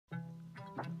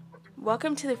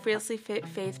Welcome to the Fearlessly Fit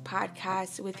Faith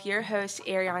podcast with your host,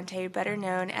 Ariante, better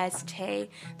known as Tay.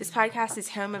 This podcast is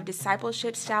home of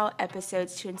discipleship-style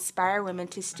episodes to inspire women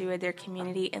to steward their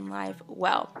community and life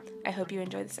well. I hope you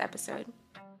enjoy this episode.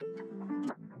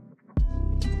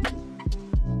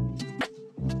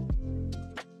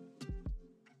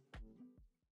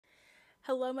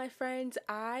 Hello, my friends.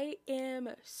 I am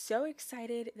so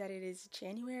excited that it is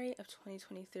January of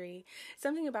 2023.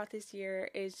 Something about this year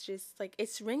is just like,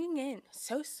 it's ringing in.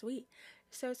 So sweet.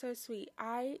 So sweet.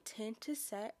 I tend to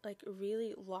set like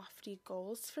really lofty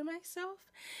goals for myself.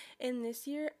 And this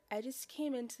year, I just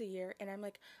came into the year and I'm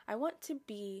like, I want to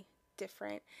be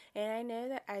different. And I know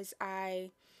that as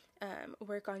I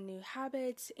work on new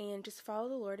habits and just follow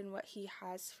the Lord and what He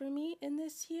has for me in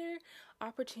this year,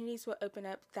 opportunities will open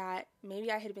up that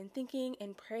maybe I had been thinking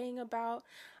and praying about,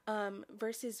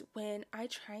 versus when I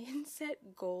try and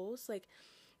set goals, like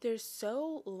they're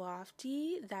so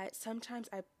lofty that sometimes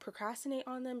I procrastinate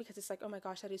on them because it's like, oh my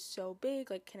gosh, that is so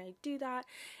big, like can I do that?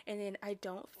 And then I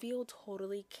don't feel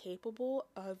totally capable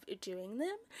of doing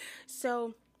them.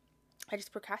 So I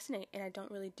just procrastinate and I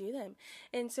don't really do them.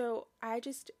 And so I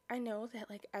know that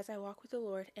like as I walk with the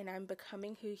Lord and I'm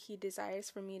becoming who He desires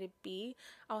for me to be,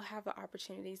 I'll have the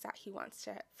opportunities that He wants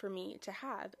for me to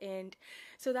have. And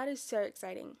so that is so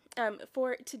exciting.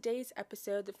 For today's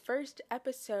episode, the first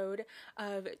episode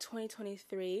of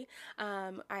 2023,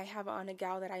 I have on a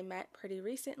gal that I met pretty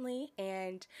recently,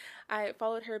 and I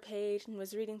followed her page and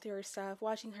was reading through her stuff,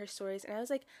 watching her stories, and I was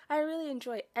like, I really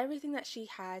enjoy everything that she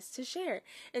has to share.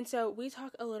 And so we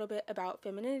talk a little bit about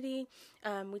femininity,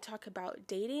 we talk about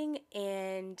dating,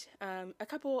 and a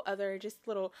couple other just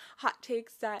little hot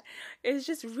takes that is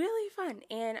just really fun.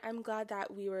 And I'm glad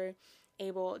that we were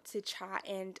able to chat,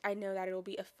 and I know that it will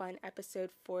be a fun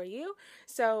episode for you.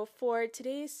 So for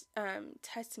today's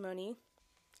testimony,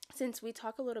 since we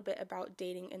talk a little bit about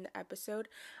dating in the episode,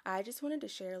 I just wanted to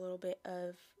share a little bit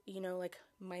of, like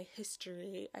my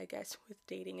history, I guess, with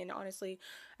dating. And honestly,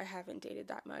 I haven't dated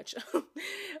that much.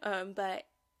 But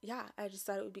yeah, I just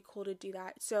thought it would be cool to do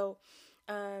that. So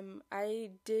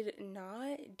I did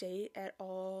not date at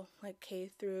all, like K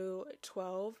through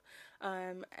 12.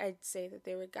 I'd say that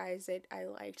there were guys that I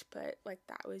liked, but like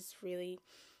that was really,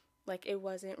 like it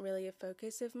wasn't really a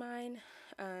focus of mine.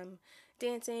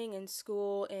 Dancing and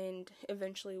school and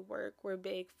eventually work were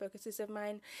big focuses of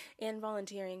mine, and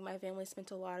volunteering. My family spent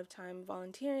a lot of time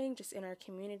volunteering just in our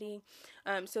community.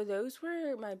 So those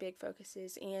were my big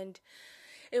focuses, and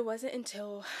it wasn't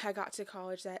until I got to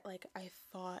college that like I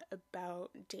thought about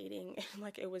dating, and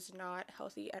like it was not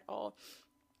healthy at all.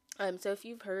 So if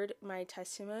you've heard my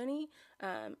testimony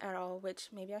at all, which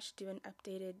maybe I should do an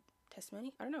updated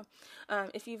testimony, I don't know.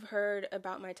 If you've heard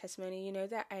about my testimony, you know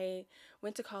that I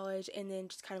went to college and then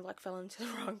just kind of like fell into the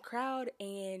wrong crowd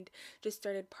and just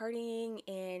started partying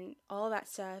and all that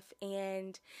stuff.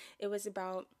 And it was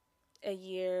about a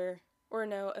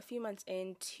few months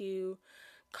into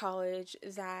college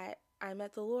that I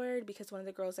met the Lord, because one of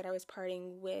the girls that I was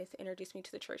partying with introduced me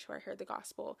to the church where I heard the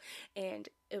gospel, and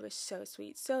it was so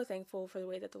sweet. So thankful for the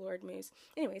way that the Lord moves.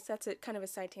 Anyways, that's a kind of a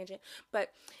side tangent. But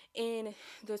in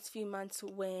those few months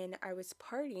when I was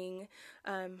partying,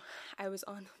 I was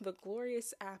on the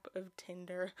glorious app of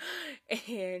Tinder,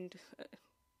 and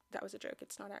that was a joke.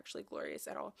 It's not actually glorious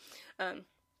at all.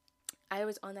 I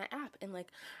was on that app and like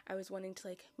I was wanting to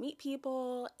like meet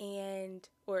people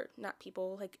or not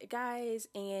people, like guys,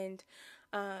 and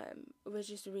was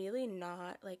just really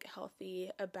not like healthy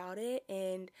about it.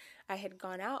 And I had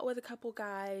gone out with a couple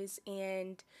guys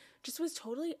and just was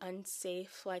totally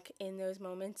unsafe like in those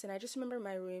moments. And I just remember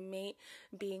my roommate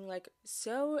being like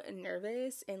so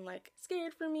nervous and like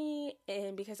scared for me,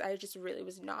 and because I just really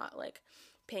was not like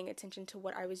paying attention to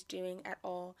what I was doing at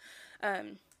all.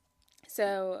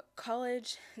 So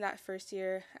college, that first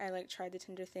year, I like tried the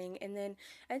Tinder thing, and then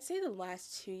I'd say the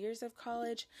last 2 years of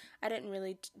college, I didn't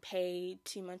really pay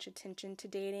too much attention to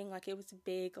dating. Like it was a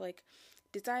big like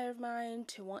desire of mine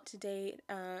to want to date,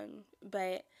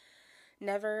 but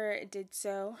never did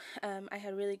so. I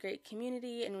had really great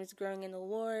community and was growing in the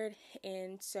Lord,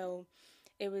 and so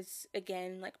it was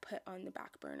again like put on the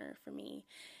back burner for me.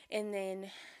 And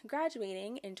then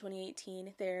graduating in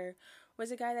 2018, there was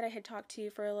a guy that I had talked to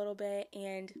for a little bit,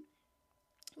 and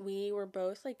we were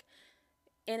both like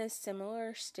in a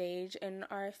similar stage in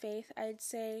our faith, I'd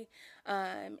say,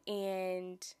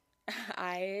 and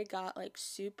I got like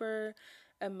super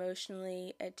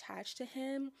emotionally attached to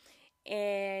him,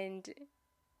 and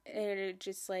it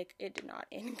just like it did not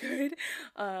end good,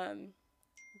 and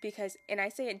I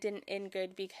say it didn't end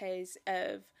good because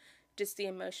of just the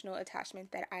emotional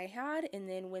attachment that I had. And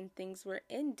then when things were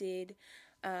ended,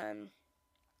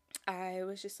 I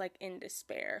was just like in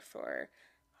despair for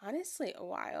honestly a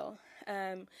while.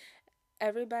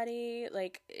 Everybody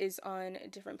like is on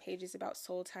different pages about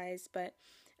soul ties, but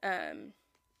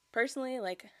personally,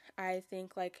 like I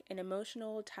think like an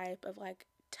emotional type of like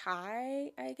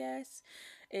tie, I guess,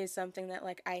 is something that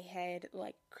like I had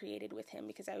like created with him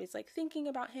because I was like thinking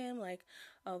about him like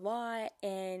a lot,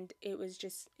 and it was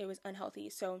unhealthy.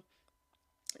 So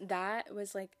that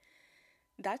was like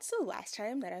that's the last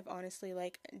time that I've honestly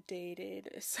like dated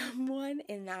someone,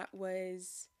 and that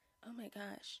was, oh my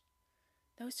gosh,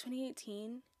 that was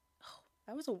 2018. Oh,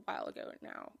 that was a while ago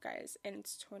now, guys, and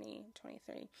it's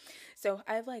 2023. So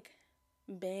I've like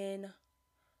been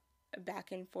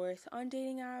back and forth on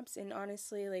dating apps, and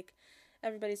honestly, like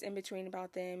everybody's in between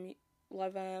about them.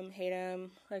 Love them, hate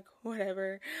them, like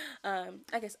whatever.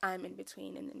 I guess I'm in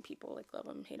between, and then people like love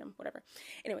them, hate them, whatever.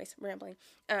 Anyways, rambling.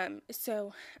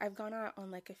 So I've gone out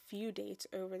on like a few dates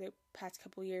over the past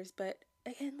couple years, but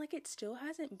again, like it still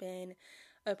hasn't been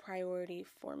a priority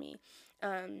for me.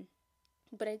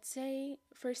 But I'd say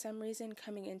for some reason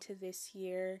coming into this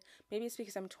year, maybe it's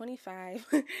because I'm 25,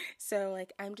 so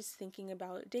like I'm just thinking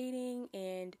about dating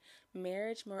and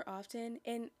marriage more often.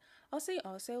 And I'll say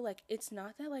also, like, it's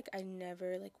not that like I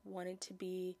never like wanted to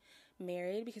be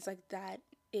married, because like that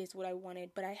is what I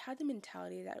wanted, but I had the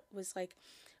mentality that was like,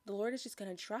 the Lord is just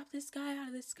gonna drop this guy out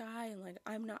of the sky, and like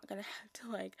I'm not gonna have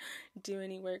to like do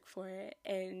any work for it.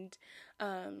 And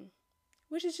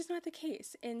which is just not the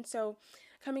case. And so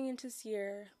coming into this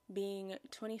year, being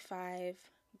 25,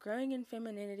 growing in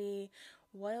femininity,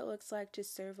 what it looks like to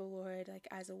serve the Lord like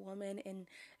as a woman, and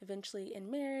eventually in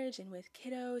marriage and with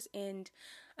kiddos, and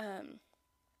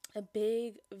a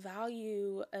big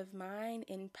value of mine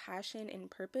and passion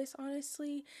and purpose,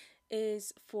 honestly,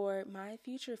 is for my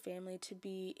future family to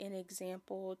be an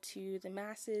example to the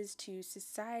masses, to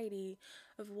society,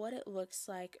 of what it looks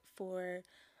like for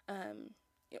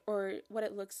or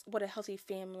what a healthy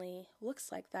family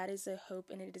looks like. That is a hope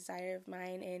and a desire of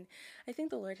mine, and I think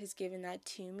the Lord has given that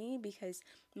to me because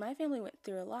my family went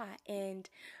through a lot, and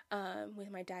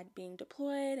with my dad being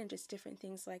deployed and just different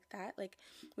things like that, like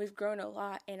we've grown a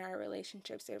lot in our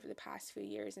relationships over the past few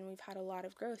years, and we've had a lot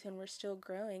of growth, and we're still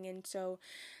growing. And so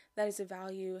that is a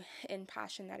value and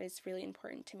passion that is really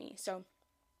important to me. So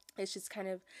it's just kind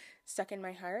of stuck in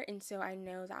my heart. And so I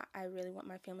know that I really want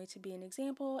my family to be an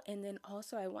example. And then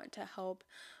also I want to help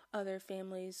other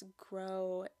families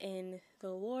grow in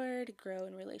the Lord, grow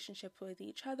in relationship with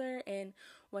each other, and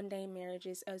one day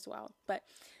marriages as well. But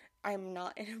I'm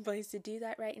not in a place to do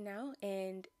that right now,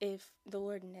 and if the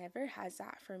Lord never has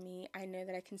that for me, I know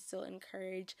that I can still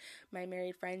encourage my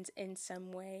married friends in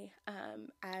some way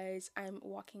as I'm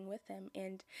walking with them,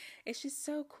 and it's just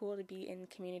so cool to be in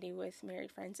community with married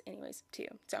friends anyways, too.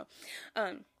 So,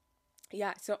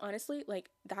 yeah, so honestly, like,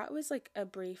 that was, like, a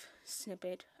brief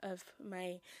snippet of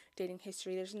my dating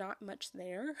history. There's not much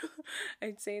there.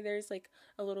 I'd say there's, like,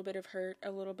 a little bit of hurt,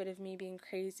 a little bit of me being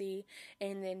crazy,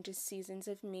 and then just seasons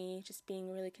of me just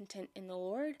being really content in the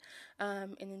Lord,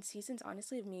 and then seasons,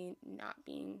 honestly, of me not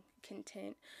being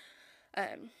content.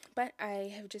 But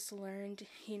I have just learned,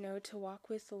 to walk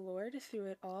with the Lord through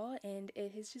it all, and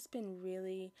it has just been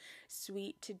really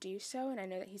sweet to do so, and I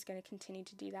know that He's going to continue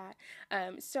to do that.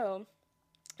 So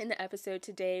in the episode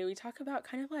today, we talk about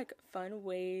kind of like fun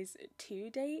ways to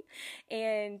date,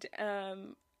 and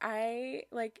I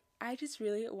just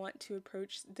really want to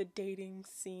approach the dating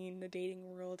scene, the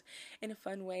dating world, in a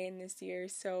fun way in this year.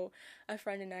 So a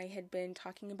friend and I had been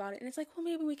talking about it, and it's like, well,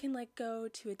 maybe we can like go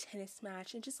to a tennis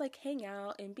match and just like hang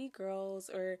out and be girls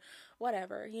or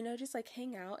whatever, just like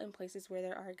hang out in places where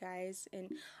there are guys,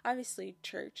 and obviously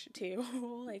church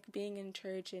too, like being in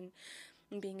church and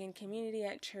being in community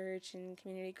at church and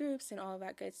community groups and all of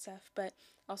that good stuff, but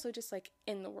also just like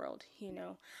in the world.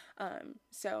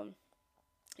 So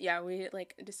yeah, we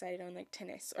like decided on like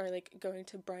tennis, or like going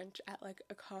to brunch at like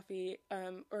a coffee,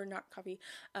 or not coffee,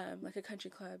 like a country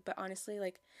club. But honestly,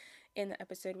 like in the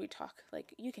episode we talk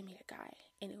like you can meet a guy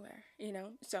anywhere.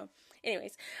 So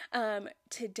anyways,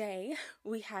 today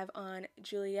we have on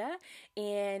Julia,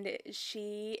 and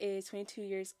she is 22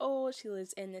 years old. She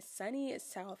lives in the sunny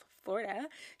South Florida.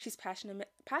 She's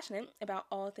passionate about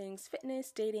all things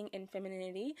fitness, dating, and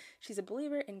femininity. She's a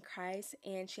believer in Christ,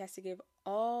 and she has to give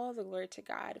all the glory to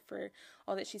God for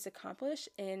all that she's accomplished,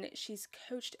 and she's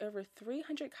coached over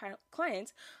 300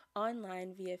 clients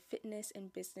online via fitness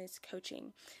and business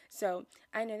coaching. So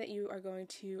I know that you are going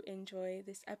to enjoy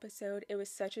this episode. It was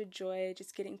such a joy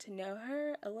just getting to know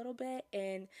her a little bit,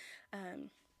 and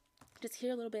just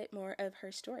hear a little bit more of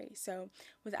her story. So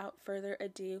without further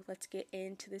ado, let's get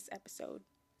into this episode.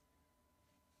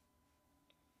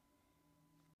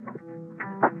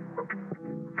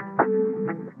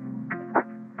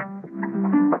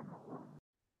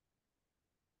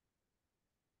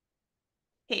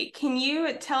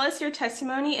 tell us your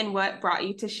testimony and what brought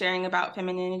you to sharing about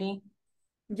femininity?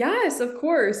 Yes, of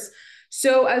course.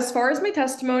 So, as far as my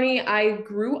testimony, I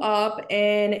grew up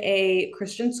in a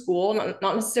Christian school, not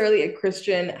necessarily a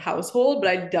Christian household, but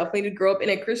I definitely did grow up in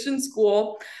a Christian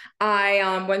school.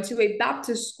 I went to a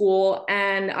Baptist school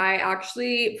and I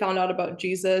actually found out about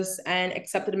Jesus and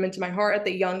accepted him into my heart at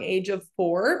the young age of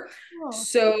 4. Oh.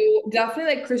 So,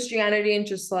 definitely like Christianity and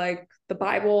just like the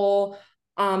Bible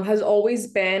has always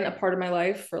been a part of my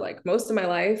life for like most of my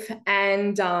life.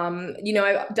 And,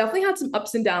 I definitely had some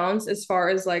ups and downs as far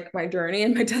as like my journey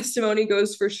and my testimony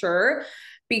goes for sure,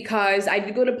 because I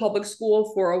did go to public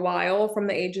school for a while from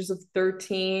the ages of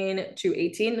 13 to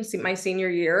 18, my senior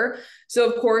year. So,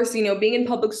 of course, being in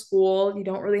public school, you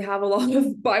don't really have a lot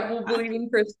of Bible believing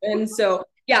Christians. So,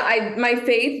 yeah, my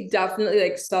faith definitely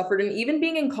like suffered. And even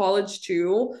being in college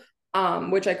too,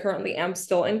 which I currently am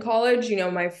still in college,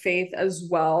 my faith as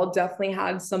well definitely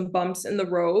had some bumps in the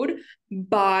road.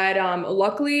 But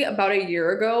luckily, about a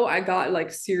year ago, I got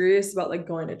like serious about like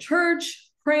going to church,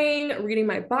 praying, reading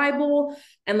my Bible.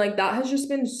 And like that has just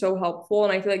been so helpful.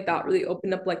 And I feel like that really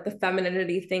opened up like the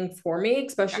femininity thing for me,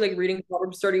 especially like reading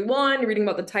Proverbs 31, reading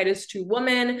about the Titus 2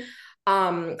 woman.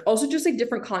 Also just like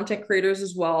different content creators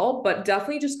as well. But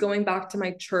definitely just going back to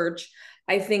my church,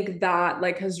 I think that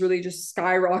like has really just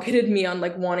skyrocketed me on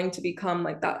like wanting to become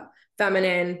like that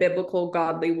feminine, biblical,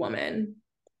 godly woman.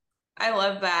 I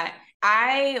love that.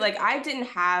 I didn't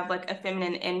have like a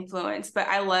feminine influence, but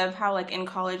I love how like in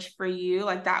college for you,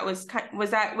 like that was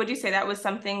was that, would you say that was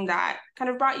something that kind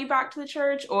of brought you back to the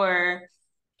church, or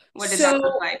what did that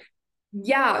look So like?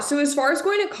 yeah, so as far as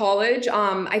going to college,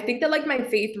 I think that like my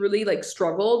faith really like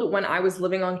struggled when I was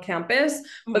living on campus,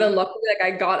 but Mhm. then luckily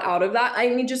like I got out of that. I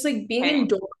mean, just like being in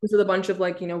Okay. dorms with a bunch of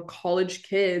like, college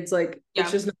kids, like it's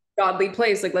Yeah. just not a godly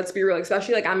place. Like let's be real,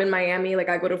 especially like I'm in Miami, like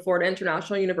I go to Florida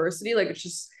International University, like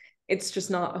it's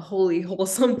just not a holy,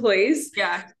 wholesome place.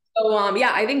 Yeah. So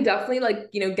yeah, I think definitely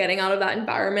like, getting out of that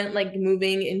environment, like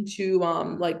moving into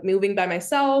like moving by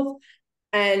myself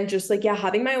and just like yeah,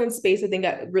 having my own space, I think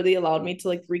that really allowed me to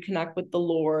like reconnect with the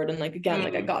Lord. And like again,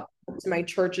 like I Mm. got to my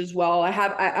church as well. I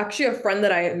actually a friend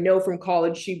that I know from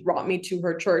college, she brought me to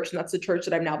her church, and that's the church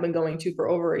that I've now been going to for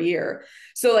over a year.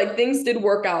 So like things did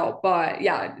work out, but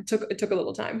yeah, it took a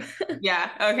little time. Yeah.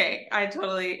 Okay. I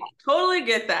totally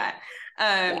get that.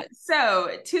 Yeah.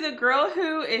 So to the girl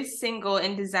who is single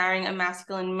and desiring a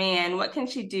masculine man, what can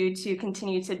she do to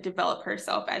continue to develop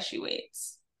herself as she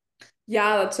waits?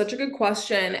 Yeah, that's such a good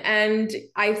question. And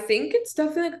I think it's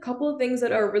definitely like a couple of things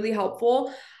that are really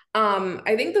helpful.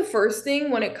 I think the first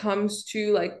thing when it comes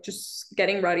to like just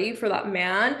getting ready for that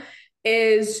man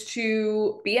is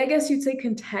to be, I guess you'd say,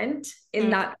 content in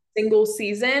Mm. that single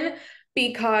season.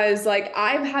 Because like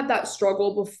I've had that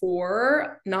struggle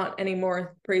before, not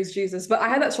anymore, praise Jesus, but I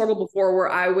had that struggle before where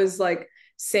I was like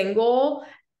single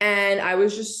and I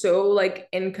was just so like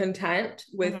incontent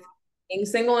with Mhm. being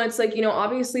single. And it's like,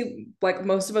 obviously, like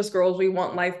most of us girls, we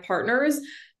want life partners,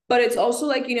 but it's also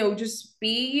like, just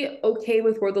be okay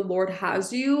with where the Lord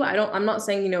has you. I'm not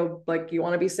saying, like you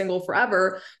want to be single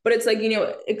forever, but it's like,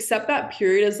 accept that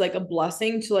period as like a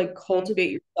blessing to like Mhm.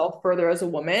 cultivate yourself further as a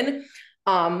woman.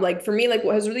 Like for me, like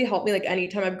what has really helped me, like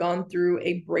anytime I've gone through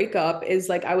a breakup is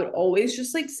like I would always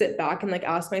just like sit back and like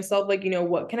ask myself, like,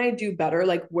 what can I do better?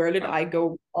 Like, where did I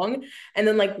go wrong? And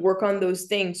then like work on those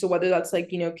things. So whether that's like,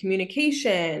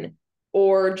 communication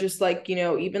or just like,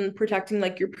 even protecting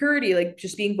like your purity, like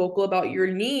just being vocal about your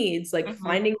needs, like Mhm.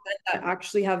 finding men that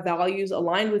actually have values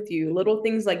aligned with you, little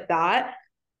things like that.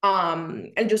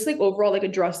 And just like overall like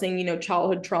addressing,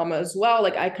 childhood trauma as well.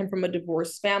 Like I come from a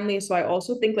divorced family, so I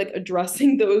also think like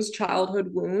addressing those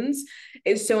childhood wounds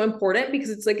is so important, because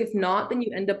it's like if not, then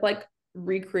you end up like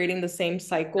recreating the same Yeah.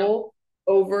 cycle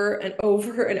over and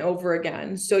over and over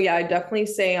again. So yeah, I definitely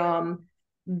say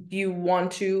you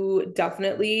want to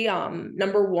definitely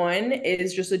number one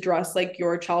is just address like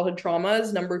your childhood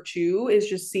traumas. Number two is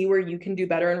just see where you can do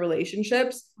better in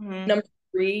relationships. Mhm. Number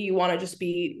three, you want to just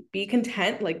be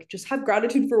content, like just have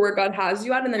gratitude for where God has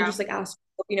you at, and then Yeah. just like ask,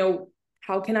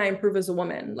 how can I improve as a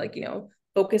woman? Like,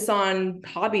 focus on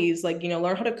hobbies, like,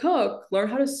 learn how to cook, learn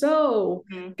how to sew,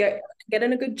 Mhm. get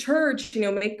in a good church,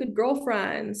 make good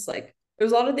girlfriends. Like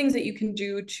there's a lot of things that you can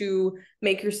do to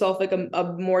make yourself like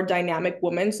a more dynamic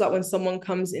woman, so that when someone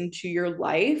comes into your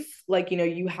life, like,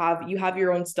 you have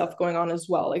your own stuff going on as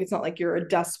well. Like it's not like you're a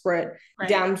desperate Right.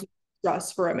 damsel in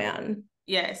distress for a man.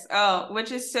 Yes. Oh,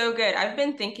 which is so good. I've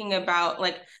been thinking about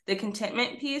like the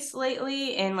contentment piece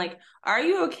lately, and like, are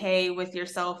you okay with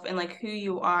yourself and like who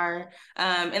you are,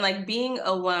 and like being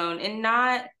alone and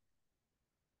not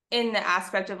in the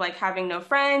aspect of like having no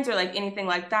friends or like anything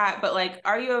like that, but like,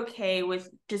 are you okay with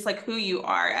just like who you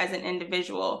are as an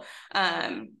individual?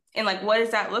 And like, what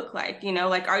does that look like? You know,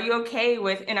 like, are you okay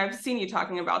with, and I've seen you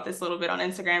talking about this a little bit on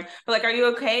Instagram, but like, are you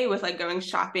okay with like going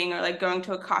shopping or like going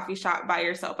to a coffee shop by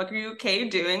yourself? Like, are you okay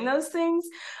doing those things?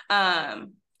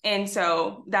 And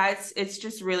so it's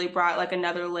just really brought like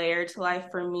another layer to life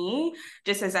for me,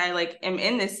 just as I like am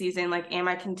in this season. Like, am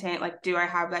I content? Like, do I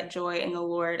have that joy in the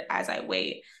Lord as I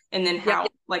wait? And then Yeah. how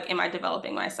like am I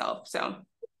developing myself? So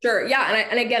Sure. Yeah.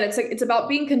 And again, it's like it's about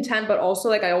being content, but also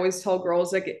like I always tell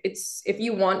girls, like it's if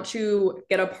you want to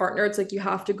get a partner, it's like you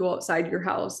have to go outside your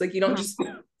house. Like you don't just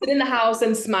sit in the house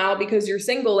and smile because you're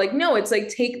single. Like, no, it's like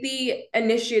take the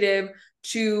initiative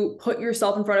to put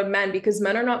yourself in front of men because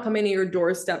men are not coming to your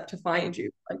doorstep to find you.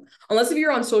 Like, unless if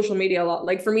you're on social media a lot.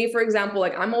 Like for me, for example,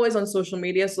 like I'm always on social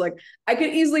media. So like I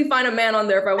could easily find a man on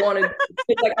there if I wanted.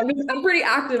 Like I'm pretty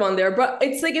active on there. But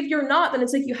it's like if you're not, then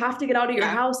it's like you have to get out of your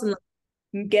house and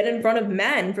get in front of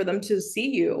men for them to see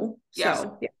you. yes,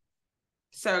 So, yeah.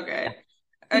 so good.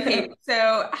 Okay,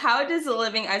 so how does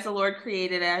living as the Lord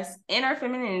created us in our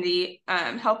femininity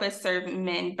help us serve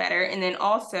men better? And then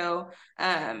also,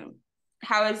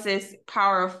 how is this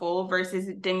powerful versus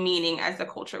demeaning as the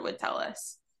culture would tell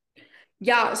us?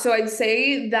 Yeah, so I'd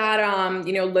say that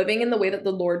living in the way that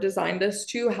the Lord designed us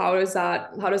to, how does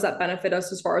that benefit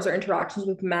us as far as our interactions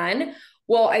with men?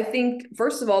 Well, I think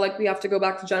first of all, like we have to go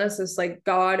back to Genesis, like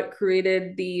God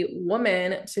created the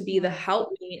woman to be the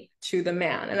helpmeet to the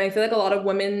man. And I feel like a lot of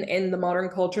women in the modern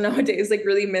culture nowadays like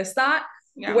really miss that.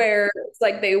 Yeah. Where it's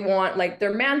like they want like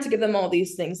their man to give them all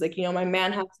these things, like my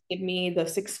man has to give me the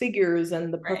six figures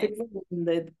and the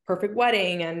perfect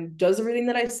wedding and does everything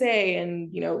that I say,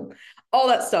 and all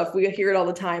that stuff. We hear it all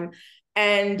the time.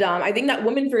 And I think that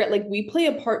women forget, like, we play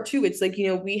a part too. It's like,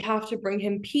 we have to bring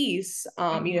him peace.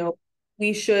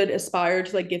 We should aspire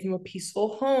to like give him a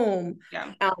peaceful home.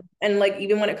 Yeah. And like,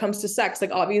 even when it comes to sex,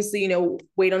 like obviously,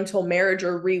 wait until marriage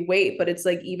or re-wait, but it's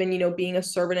like, even, being a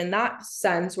servant in that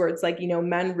sense where it's like,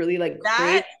 men really like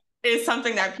that is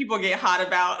something that people get hot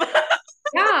about.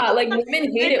 Yeah, like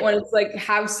women hate it when it's like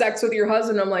have sex with your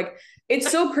husband. I'm like, it's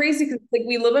so crazy because like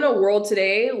we live in a world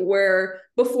today where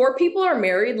before people are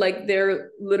married, like they're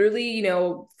literally,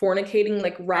 fornicating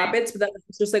like rabbits, but then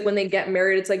it's just like when they get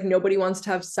married, it's like nobody wants to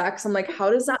have sex. I'm like, how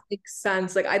does that make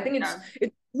sense? Like I think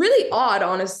it's really odd,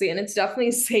 honestly, and it's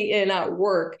definitely Satan at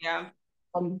work. Yeah.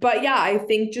 But yeah, I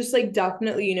think just like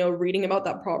definitely, reading about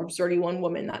that Proverbs 31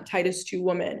 woman, that Titus 2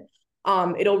 woman,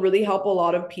 it'll really help a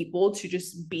lot of people to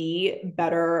just be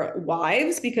better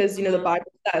wives because the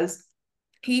Bible says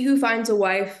he who finds a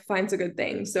wife finds a good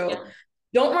thing. So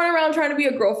don't run around trying to be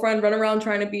a girlfriend, run around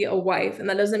trying to be a wife. And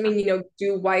that doesn't mean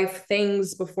do wife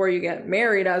things before you get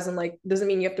married, as in like doesn't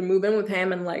mean you have to move in with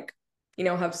him and like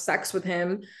have sex with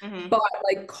him, but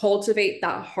like cultivate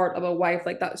that heart of a wife,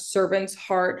 like that servant's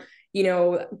heart,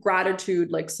 gratitude,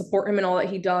 like support him in all that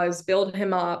he does, build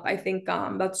him up. I think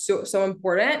that's so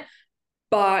important.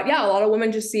 But yeah, a lot of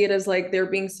women just see it as like they're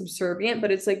being subservient,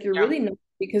 but it's like you're really not,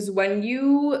 because when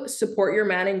you support your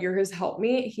man and you're his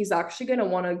helpmeet, he's actually going to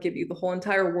want to give you the whole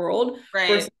entire world.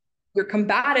 Right. You're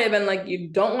combative and like you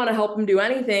don't want to help him do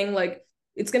anything, like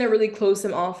it's going to really close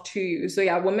him off to you. So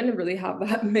yeah, women really have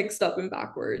that mixed up and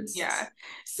backwards. Yeah.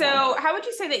 So how would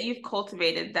you say that you've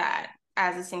cultivated that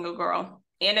as a single girl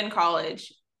and in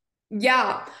college?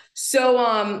 Yeah. So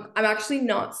I'm actually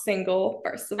not single,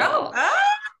 first of all.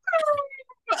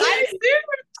 I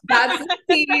That's the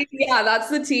tea. Yeah, that's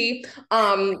the tea.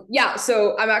 Yeah,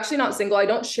 so I'm actually not single. I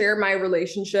don't share my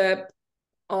relationship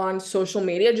on social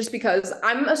media just because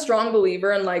I'm a strong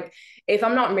believer in like if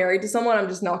I'm not married to someone, I'm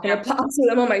just not going to plaster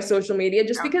them on my social media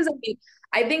just because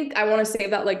I think I want to say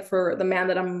that like for the man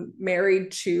that I'm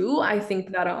married to, I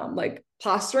think that like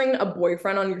plastering a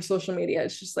boyfriend on your social media,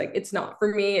 it's just like it's not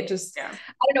for me. It just I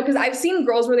don't know, because I've seen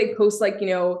girls where they post like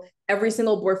every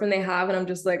single boyfriend they have, and I'm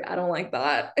just like I don't like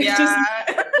that. It's just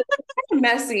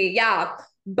messy. Yeah.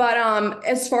 But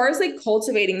as far as like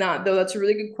cultivating that though, that's a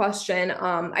really good question.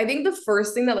 I think the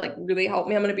first thing that like really helped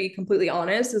me, I'm gonna be completely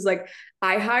honest, is like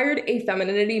I hired a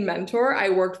femininity mentor. I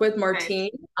worked with Martine,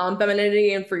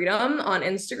 Femininity and Freedom on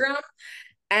Instagram.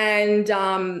 And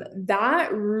that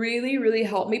really, really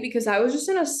helped me because I was just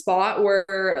in a spot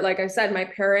where, like I said, my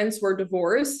parents were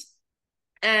divorced.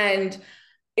 And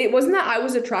it wasn't that I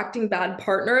was attracting bad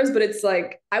partners, but it's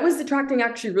like I was attracting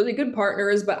actually really good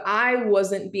partners, but I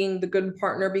wasn't being the good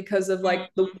partner because of like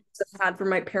the Mhm. wounds I had from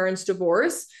my parents'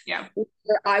 divorce. Yeah. Where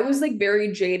I was like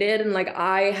very jaded and like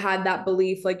I had that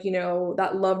belief, like,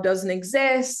 that love doesn't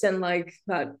exist and like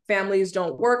that families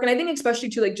don't work. And I think especially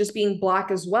to like just being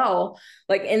Black as well,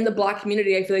 like in the Black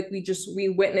community, I feel like we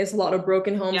witness a lot of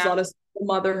broken homes, a Yeah. lot of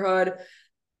motherhood,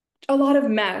 a lot of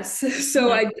mess. So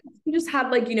Mhm. I just had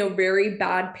like, very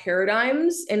bad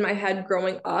paradigms in my head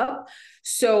growing up.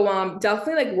 So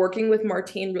definitely like working with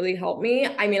Martine really helped me.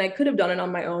 I mean, I could have done it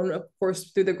on my own, of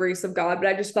course, through the grace of God, but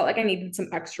I just felt like I needed some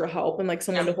extra help and like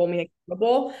someone Yeah. to hold me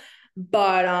accountable.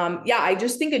 But yeah, I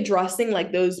just think addressing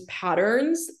like those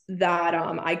patterns that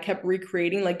I kept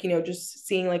recreating, like, just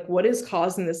seeing like what is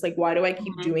causing this, like why do I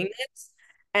keep Mhm. doing this?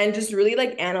 And just really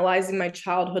like analyzing my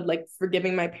childhood, like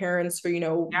forgiving my parents for,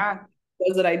 Yeah.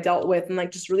 those that I dealt with and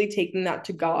like just really taking that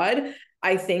to God,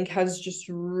 I think has just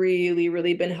really,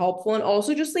 really been helpful. And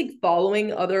also just like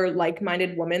following other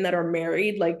like-minded women that are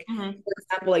married, like Mhm. for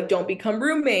example, like don't become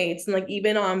roommates. And like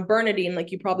even on Bernadine,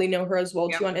 like you probably know her as well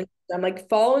Yeah. too on Instagram, like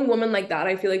following women like that,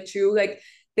 I feel like too, like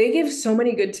they give so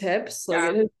many good tips. Like Yeah.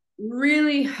 it has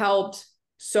really helped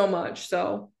so much.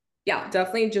 So yeah,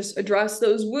 definitely just address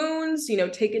those wounds,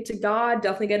 take it to God,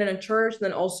 definitely get in a church, and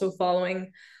then also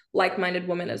following like-minded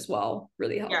women as well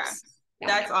really Yeah. helps. Yeah.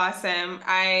 That's awesome.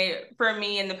 For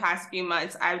me, in the past few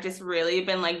months, I've just really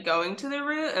been like going to the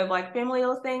root of like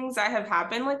familial things that have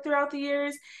happened like throughout the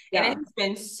years. And it Yeah. has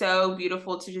been so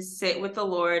beautiful to just sit with the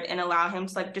Lord and allow Him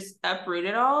to like just uproot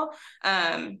it all.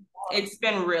 It's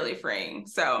been really freeing.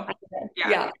 So, yeah.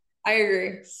 Yeah, I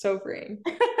agree. So freeing.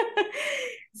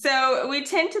 So, we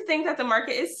tend to think that the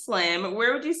market is slim.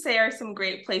 Where would you say are some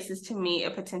great places to meet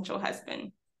a potential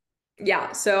husband?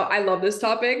 Yeah, so I love this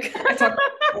topic. I talk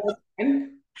about it all the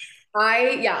time.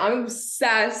 I'm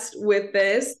obsessed with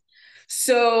this.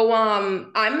 So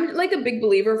I'm like a big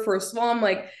believer. First of all, I'm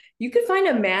like, you could find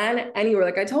a man anywhere.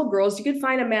 Like I tell girls, you could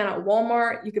find a man at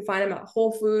Walmart, you could find him at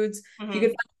Whole Foods, you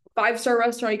could Mhm. find a five-star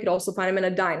restaurant, you could also find him in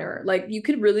a diner. Like you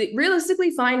could really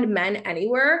realistically find men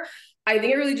anywhere. I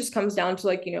think it really just comes down to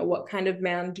like, what kind of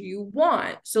man do you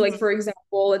want? So like Mhm. for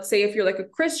example, let's say if you're like a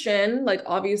Christian, like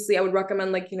obviously I would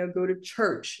recommend like, go to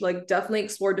church, like definitely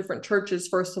explore different churches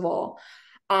first of all.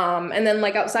 And then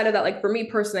like outside of that, like for me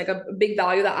personally, like a big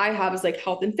value that I have is like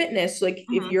health and fitness. So, like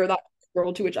if Mhm. you're that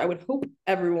girl to which I would hope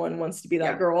everyone wants to be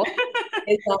that Yeah. girl,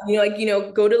 is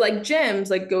go to like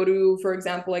gyms, like go to, for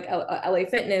example, like LA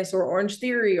Fitness or Orange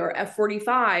Theory or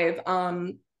F45.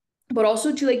 But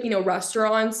also to like,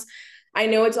 restaurants. I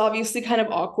know it's obviously kind of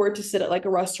awkward to sit at like a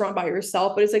restaurant by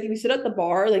yourself, but it's like if you sit at the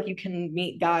bar, like you can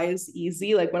meet guys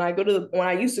easy. Like when I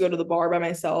used to go to the bar by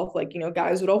myself, like,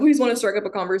 guys would always want to strike up a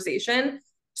conversation.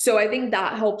 So I think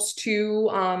that helps too.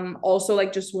 Also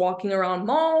like just walking around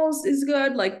malls is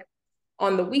good, like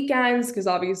on the weekends, because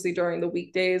obviously during the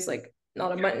weekdays, like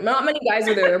not many guys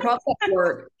are there. They're probably at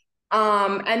work.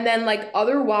 And then like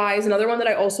otherwise, another one that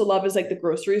I also love is like the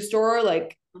grocery store,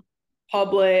 like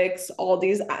Publix,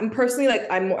 Aldi's. I'm personally like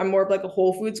I'm more of like a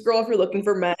Whole Foods girl if you're looking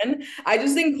for men. I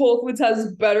just think Whole Foods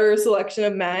has better selection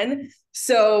of men.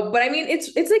 So, but I mean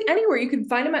it's like anywhere. You can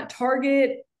find them at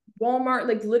Target, Walmart,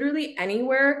 like literally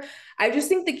anywhere. I just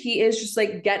think the key is just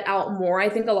like get out more. I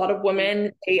think a lot of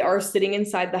women they are sitting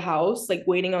inside the house like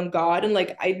waiting on God, and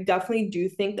like I definitely do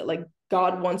think that like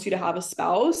God wants you to have a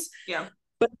spouse. Yeah.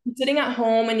 But sitting at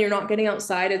home and you're not getting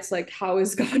outside, it's like, how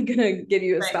is God gonna give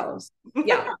you a Right. spouse?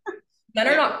 Yeah. Men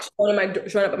are Yeah. not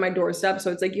showing up at my doorstep,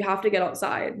 so it's like you have to get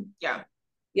outside. Yeah.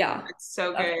 Yeah. That's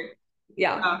so Uh, good.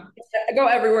 yeah. Oh, I go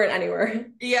everywhere and anywhere.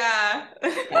 yeah.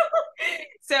 Yeah.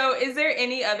 So, is there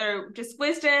any other just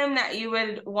wisdom that you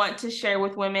would want to share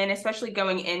with women, especially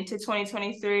going into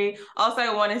 2023? Also,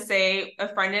 I want to say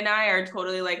a friend and I are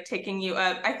totally like taking you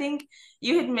up. I think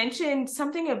you had mentioned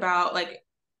something about like,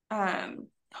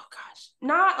 oh gosh,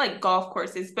 not like golf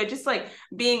courses, but just like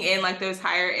being in like those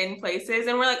higher end places.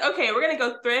 And we're like, okay, we're gonna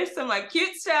go thrift some like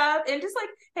cute stuff and just like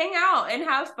hang out and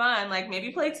have fun, like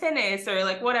maybe play tennis or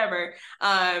like whatever.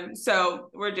 So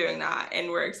we're doing that and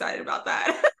we're excited about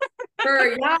that.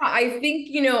 Sure, yeah, I think,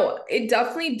 it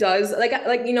definitely does. Like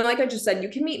I just said, you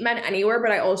can meet men anywhere,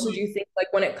 but I also do think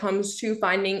like when it comes to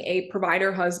finding a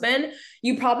provider husband,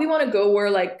 you probably want to go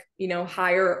where like,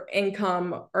 higher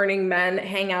income earning men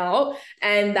hang out.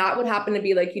 And that would happen to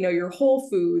be like, your Whole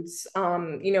Foods,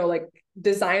 like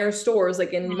designer stores,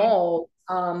 like in Mhm. malls,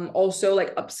 also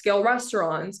like upscale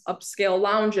restaurants, upscale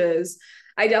lounges.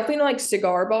 I definitely know like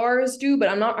cigar bars do, but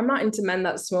I'm not into men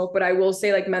that smoke, but I will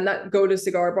say like men that go to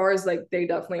cigar bars, like they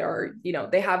definitely are,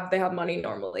 they have money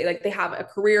normally. Like they have a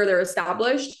career, they're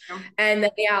established. And then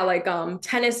yeah, like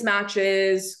tennis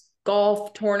matches,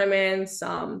 golf tournaments,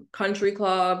 country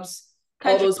clubs,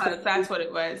 all Country those clubs, that's what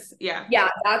it was. Yeah. yeah,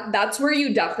 that's where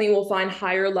you definitely will find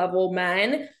higher level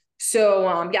men.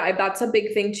 So yeah, that's a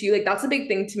big thing to you. Like that's a big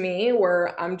thing to me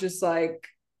where I'm just like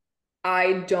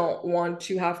I don't want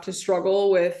to have to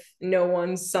struggle with no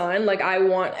one's son. Like I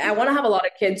want to have a lot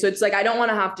of kids. So it's like I don't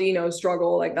want to have to,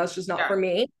 struggle. Like that's just not Yeah. for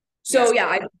me. Yeah. So yeah,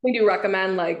 I definitely do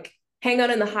recommend like hang out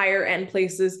in the higher end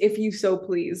places if you so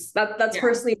please. That's Yeah.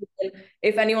 personally,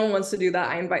 if anyone wants to do that,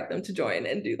 I invite them to join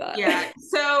and do that. Yeah.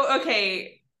 So,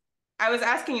 okay. I was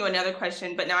asking you another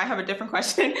question, but now I have a different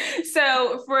question.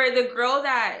 So for the girl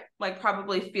that like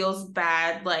probably feels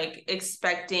bad, like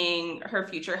expecting her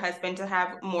future husband to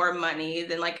have more money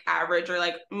than like average or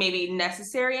like maybe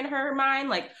necessary in her mind,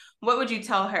 like what would you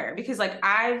tell her? Because like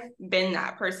I've been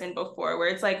that person before where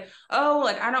it's like, oh,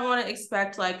 like I don't want to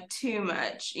expect like too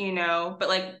much, but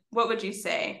like what would you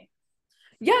say?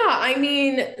 Yeah, I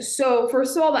mean, so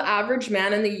first of all, the average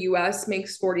man in the US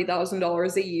makes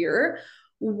 $40,000 a year,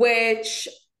 which,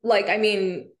 like, I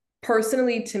mean,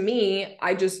 personally to me,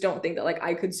 I just don't think that like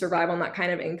I could survive on that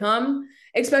kind of income,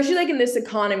 especially like in this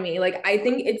economy. Like, I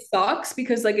think it sucks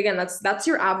because like again, that's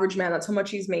your average man, that's how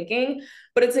much he's making.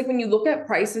 But it's like when you look at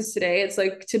prices today, it's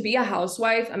like to be a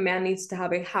housewife, a man needs to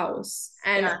have a house.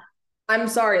 And Yeah. I'm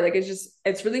sorry, like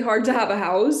it's really hard to have a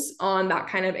house on that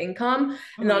kind of income.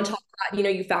 And then on top of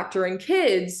that, you factor in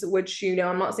kids, which,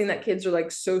 I'm not saying that kids are like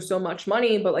so much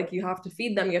money, but like you have to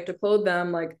feed them, you have to clothe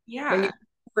them. Like when you Yeah.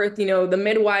 birth, the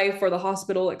midwife or the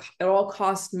hospital, like it all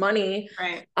costs money.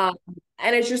 Right.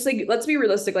 And it's just like, let's be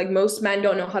realistic. Like most men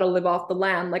don't know how to live off the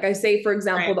land. Like I say, for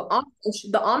example, Right.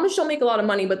 the Amish don't make a lot of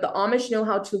money, but the Amish know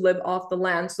how to live off the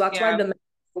land. So that's why Yeah. the men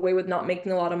get away with not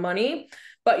making a lot of money.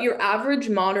 But your average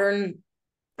modern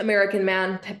American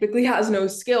man typically has no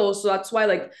skills. So that's why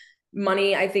like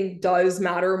money, I think, does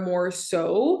matter more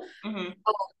so. Mm-hmm.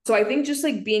 So I think just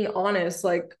like being honest,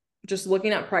 like just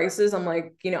looking at prices, I'm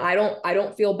like, I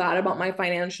don't feel bad about my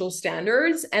financial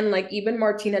standards. And like even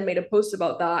Martine had made a post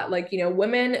about that. Like,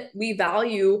 women, we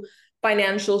value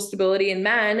financial stability in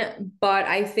men, but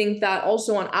I think that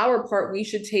also on our part, we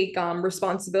should take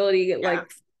responsibility,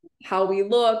 like how we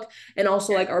look and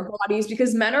also like our bodies,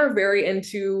 because men are very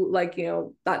into like,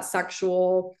 that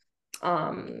sexual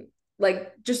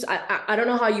like just I don't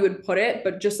know how you would put it,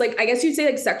 but just like I guess you'd say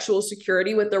like sexual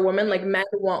security with their women. Like men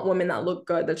want women that look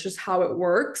good. That's just how it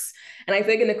works. And I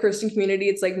think in the Christian community,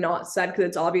 it's like not said because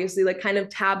it's obviously like kind of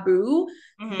taboo,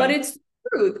 but it's the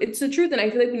truth. It's the truth. And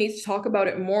I feel like we need to talk about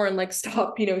it more and like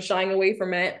stop, shying away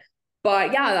from it.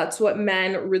 But yeah, that's what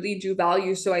men really do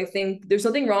value. So I think there's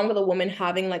nothing wrong with a woman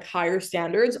having like higher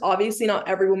standards. Obviously, not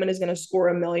every woman is going to score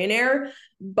a millionaire,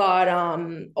 but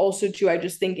also too, I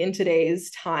just think in today's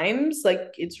times,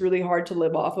 like it's really hard to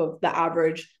live off of the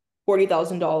average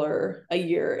 $40,000 a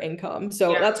year income.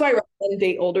 So that's why I recommend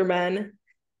date older men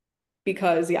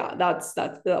because yeah,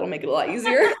 that'll make it a lot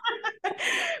easier.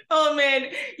 Oh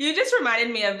man, you just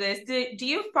reminded me of this. Do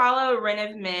you follow Ren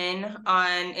of Men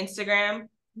on Instagram?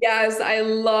 Yes, I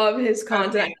love his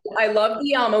content. Okay. I love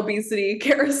the obesity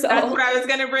carousel. That's what I was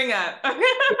gonna bring up.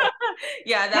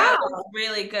 Yeah, that Yeah. was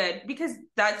really good because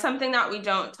that's something that we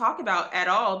don't talk about at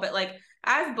all. But like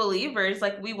as believers,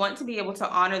 like we want to be able to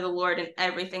honor the Lord in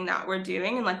everything that we're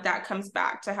doing, and like that comes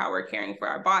back to how we're caring for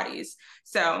our bodies.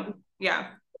 So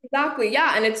yeah. Exactly.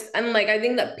 Yeah. And like I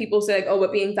think that people say like, oh,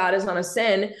 but being fat is not a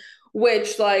sin,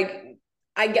 which like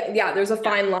I get, yeah, there's a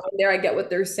fine line there. I get what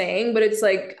they're saying, but it's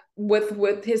like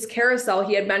with his carousel,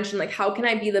 he had mentioned like how can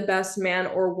I be the best man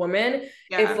or woman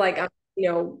if like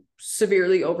I'm,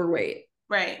 severely overweight.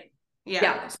 Right. Yeah.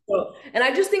 Yeah. So, and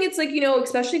I just think it's like,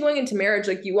 especially going into marriage,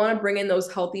 like you want to bring in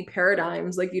those healthy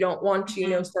paradigms. Like you don't want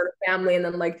to, start a family and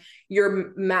then like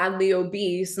you're madly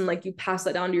obese and like you pass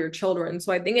that down to your children.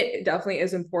 So I think it definitely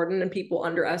is important and people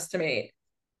underestimate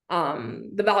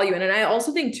the value in it. And I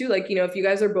also think too, like, if you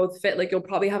guys are both fit, like you'll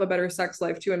probably have a better sex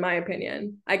life too, in my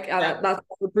opinion. That's what I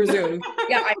would presume.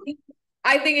 Yeah,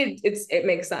 I think it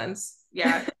makes sense.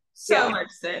 Yeah. So much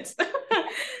sense.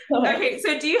 Okay,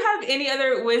 so do you have any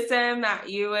other wisdom that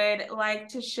you would like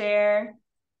to share?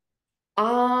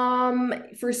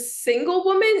 For single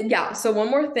women, yeah. So one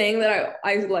more thing that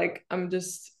I like, I'm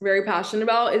just very passionate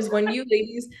about is when you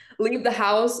ladies leave the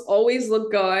house, always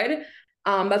look good.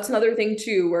 That's another thing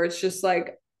too, where it's just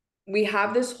like we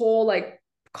have this whole like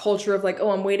culture of like,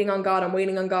 oh, I'm waiting on God, I'm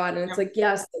waiting on God. And it's like,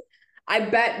 yes, I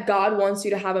bet God wants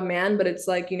you to have a man, but it's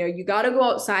like, you got to go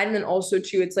outside. And then also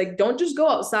too, it's like, don't just go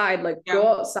outside, like Yeah. go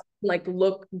outside and like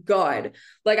look good.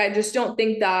 Like, I just don't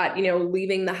think that,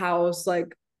 leaving the house,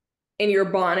 like in your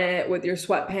bonnet with your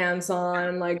sweatpants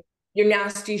on, like your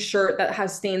nasty shirt that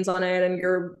has stains on it and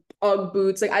your Ugg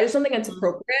boots, like, I just don't think it's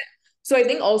appropriate. So I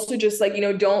think also just like,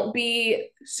 don't be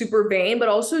super vain, but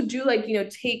also do like,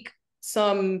 take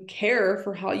some care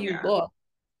for how you look.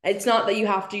 It's not that you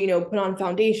have to, put on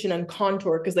foundation and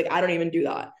contour, because like I don't even do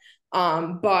that.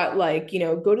 But like,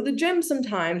 go to the gym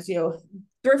sometimes,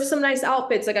 thrift some nice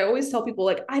outfits. Like I always tell people,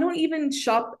 like, I don't even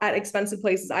shop at expensive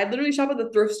places. I literally shop at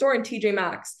the thrift store and TJ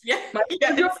Maxx. Yeah. My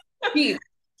yes. Cheap.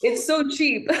 It's so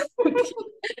cheap.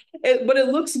 But it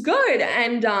looks good.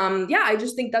 And yeah, I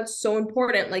just think that's so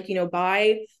important. Like,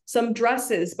 buy some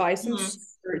dresses, buy some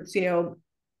skirts,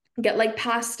 get like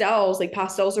pastels. Like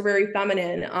pastels are very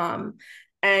feminine.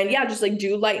 And yeah, just like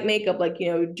do light makeup, like,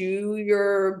 do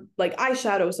your like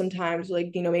eyeshadow sometimes, like,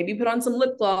 maybe put on some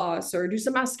lip gloss or do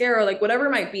some mascara, like whatever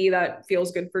it might be that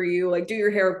feels good for you. Like do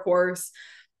your hair, of course.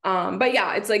 But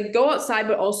yeah, it's like go outside,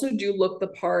 but also do look the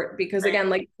part, because again,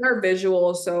 like our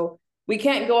visuals, so we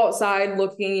can't go outside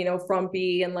looking,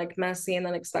 frumpy and like messy and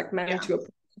then expect men to approve.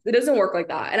 It doesn't work like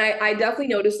that. And I definitely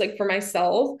noticed, like for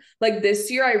myself, like this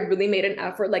year, I really made an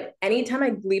effort. Like anytime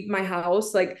I leave my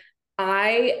house, like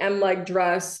I am like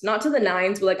dressed not to the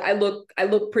nines, but like I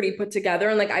look pretty put together.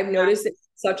 And like I've noticed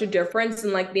such a difference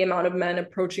in like the amount of men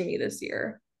approaching me this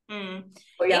year. So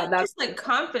yeah, and that's just like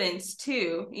confidence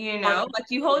too, like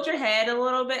you hold your head a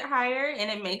little bit higher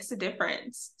and it makes a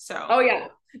difference. So oh yeah,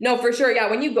 no, for sure. Yeah,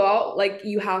 when you go out, like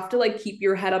you have to like keep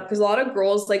your head up, because a lot of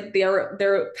girls, like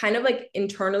they're kind of like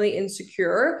internally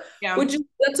insecure, which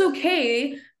that's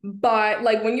okay. But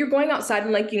like when you're going outside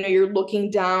and like, you're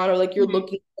looking down or like you're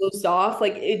looking closed off,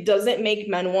 like it doesn't make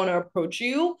men want to approach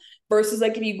you, versus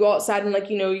like if you go outside and like,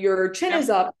 your chin is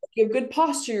up, you have good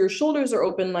posture, your shoulders are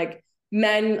open, like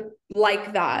men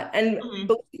like that. And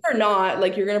believe it or not,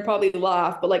 like you're gonna probably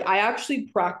laugh, but like I actually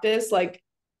practice like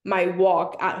my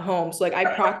walk at home. So like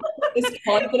I practice this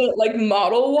confident like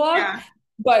model walk.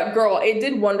 But girl, it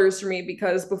did wonders for me,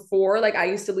 because before, like I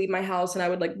used to leave my house and I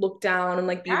would like look down and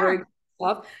like be very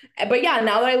tough. But yeah,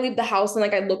 now that I leave the house and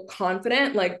like I look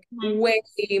confident, like way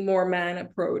more men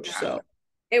approach. So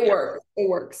it works. It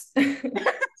works.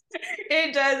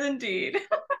 It does indeed.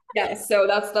 Yeah, so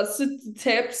that's the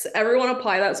tips. Everyone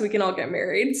apply that so we can all get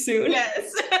married soon.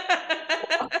 Yes.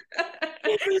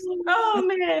 Oh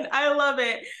man, I love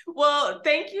it. Well,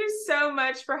 thank you so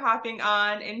much for hopping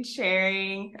on and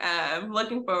sharing.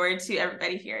 Looking forward to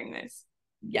everybody hearing this.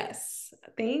 Yes,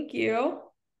 thank you.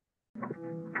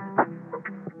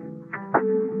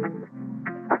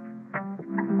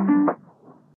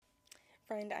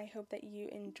 Friend, I hope that you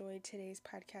enjoyed today's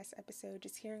podcast episode,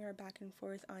 just hearing our back and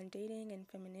forth on dating and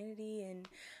femininity and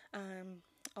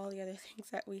all the other things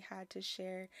that we had to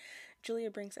share.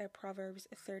 Julia brings up Proverbs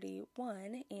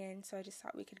 31, and so I just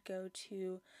thought we could go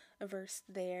to a verse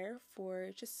there for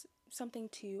just something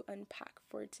to unpack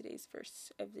for today's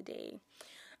verse of the day.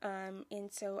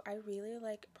 And so I really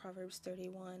like Proverbs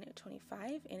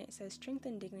 31:25, and it says, "Strength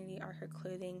and dignity are her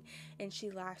clothing, and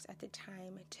she laughs at the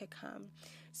time to come."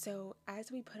 So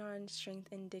as we put on strength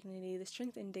and dignity, the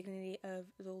strength and dignity of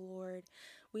the Lord,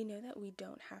 we know that we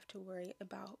don't have to worry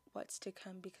about what's to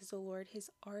come, because the Lord has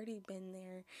already been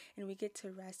there, and we get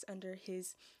to rest under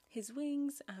his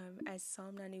wings, as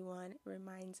Psalm 91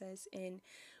 reminds us. And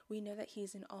we know that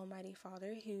he's an almighty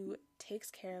Father who takes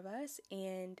care of us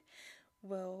and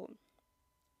will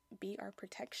be our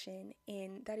protection.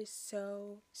 And that is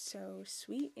so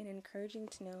sweet and encouraging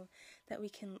to know that we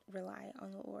can rely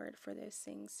on the Lord for those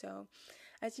things. So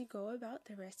as you go about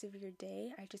the rest of your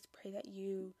day, I just pray that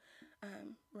you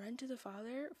run to the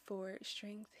Father for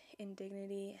strength and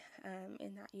dignity,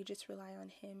 and that you just rely on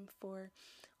him for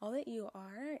all that you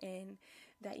are, and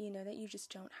that you know that you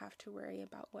just don't have to worry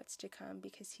about what's to come,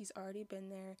 because he's already been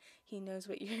there. He knows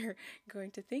what you're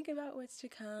going to think about what's to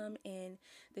come, and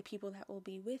the people that will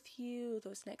be with you,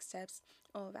 those next steps,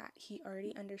 all that. He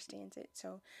already understands it.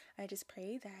 So I just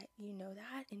pray that you know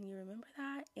that, and you remember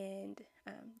that, and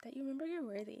that you remember you're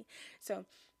worthy. So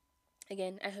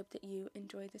again, I hope that you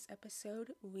enjoyed this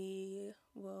episode. We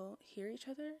will hear each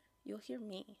other. You'll hear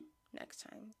me next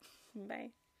time.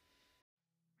 Bye.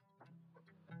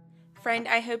 Friend,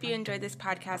 I hope you enjoyed this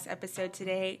podcast episode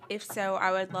today. If so,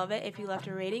 I would love it if you left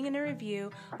a rating and a review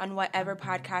on whatever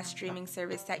podcast streaming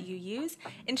service that you use,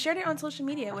 and shared it on social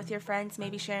media with your friends,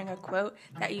 maybe sharing a quote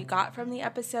that you got from the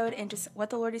episode and just what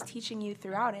the Lord is teaching you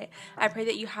throughout it. I pray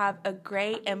that you have a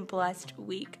great and blessed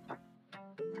week.